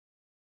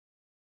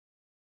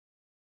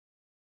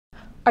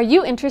Are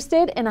you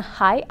interested in a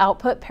high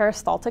output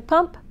peristaltic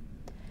pump?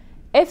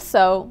 If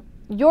so,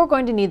 you're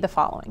going to need the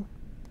following: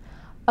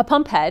 a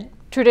pump head,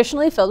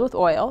 traditionally filled with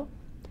oil,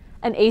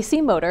 an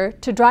AC motor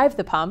to drive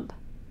the pump,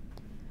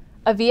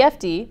 a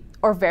VFD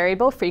or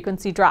variable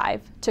frequency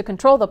drive to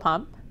control the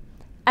pump,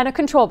 and a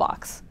control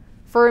box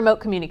for remote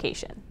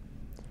communication.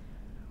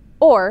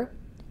 Or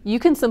you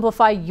can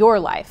simplify your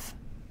life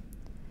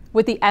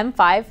with the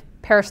M5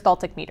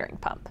 peristaltic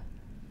metering pump.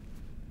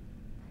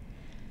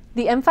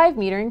 The M5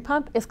 metering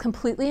pump is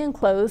completely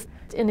enclosed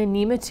in a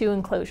NEMA 2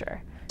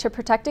 enclosure to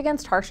protect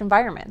against harsh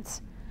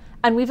environments,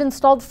 and we've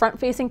installed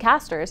front-facing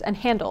casters and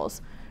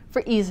handles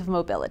for ease of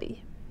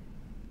mobility.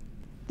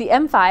 The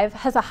M5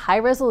 has a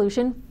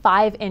high-resolution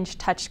 5-inch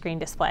touchscreen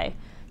display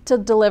to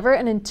deliver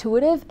an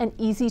intuitive and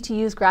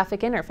easy-to-use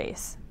graphic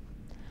interface.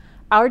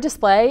 Our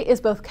display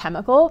is both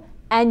chemical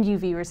and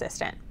UV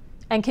resistant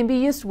and can be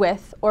used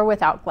with or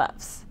without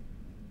gloves.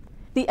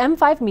 The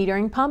M5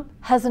 metering pump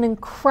has an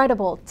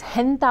incredible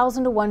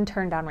 10,000 to 1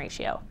 turndown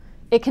ratio.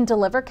 It can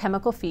deliver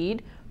chemical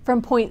feed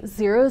from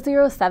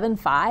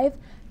 0.0075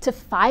 to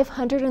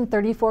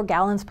 534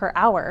 gallons per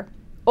hour,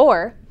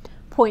 or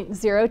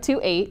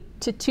 0.028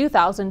 to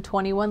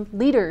 2,021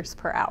 liters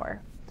per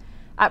hour,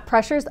 at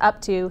pressures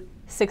up to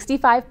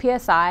 65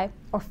 psi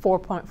or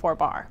 4.4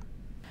 bar.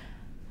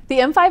 The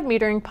M5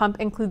 metering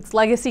pump includes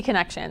legacy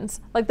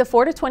connections like the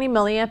 4 to 20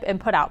 milliamp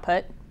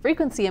input-output,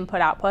 frequency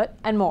input-output,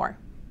 and more.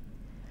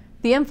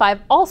 The M5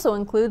 also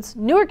includes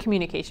newer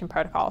communication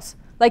protocols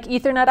like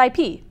Ethernet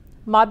IP,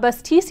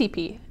 Modbus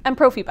TCP, and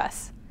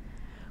ProfiBus.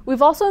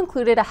 We've also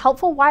included a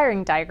helpful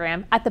wiring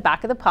diagram at the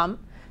back of the pump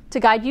to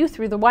guide you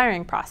through the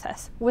wiring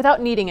process without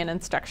needing an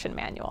instruction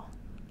manual.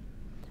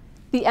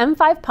 The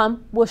M5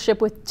 pump will ship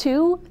with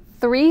two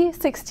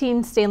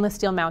 3/16 stainless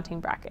steel mounting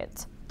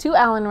brackets, 2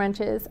 Allen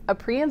wrenches, a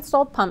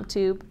pre-installed pump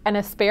tube, and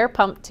a spare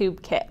pump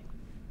tube kit.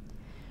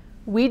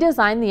 We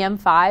designed the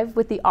M5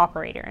 with the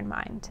operator in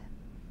mind.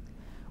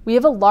 We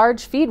have a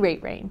large feed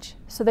rate range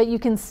so that you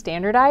can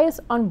standardize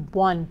on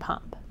one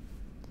pump.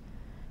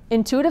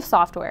 Intuitive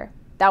software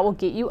that will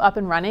get you up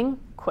and running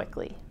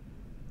quickly.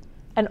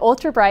 An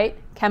ultra-bright,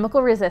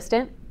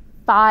 chemical-resistant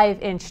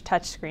 5-inch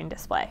touchscreen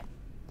display.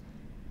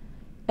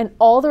 And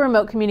all the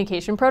remote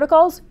communication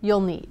protocols you'll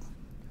need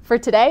for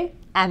today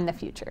and the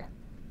future.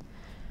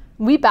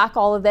 We back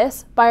all of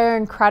this by our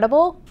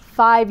incredible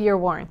 5-year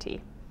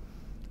warranty.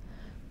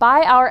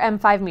 Buy our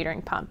M5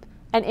 metering pump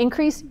and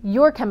increase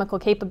your chemical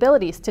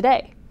capabilities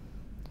today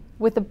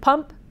with a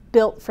pump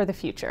built for the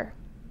future.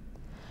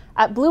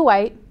 At Blue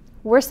White,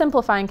 we're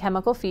simplifying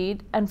chemical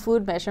feed and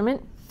fluid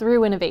measurement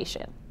through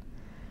innovation.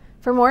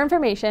 For more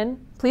information,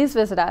 please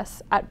visit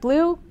us at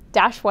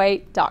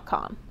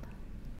blue-white.com.